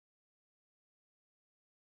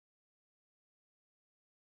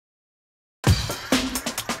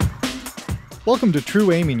Welcome to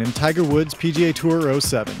True Aiming in Tiger Woods PGA Tour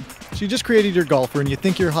 07. So you just created your golfer and you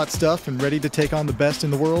think you're hot stuff and ready to take on the best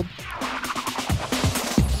in the world?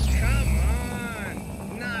 Come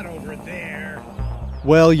on, not over there.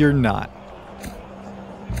 Well, you're not.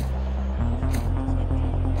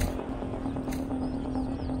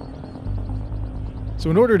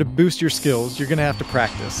 So in order to boost your skills, you're going to have to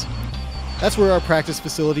practice. That's where our practice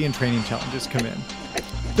facility and training challenges come in.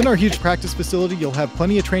 Within our huge practice facility, you'll have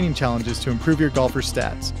plenty of training challenges to improve your golfer's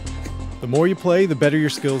stats. The more you play, the better your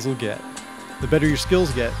skills will get. The better your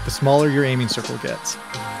skills get, the smaller your aiming circle gets.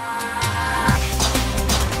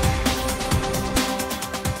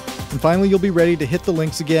 And finally, you'll be ready to hit the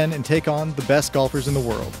links again and take on the best golfers in the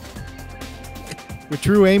world. With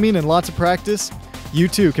true aiming and lots of practice, you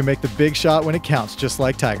too can make the big shot when it counts, just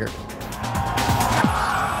like Tiger.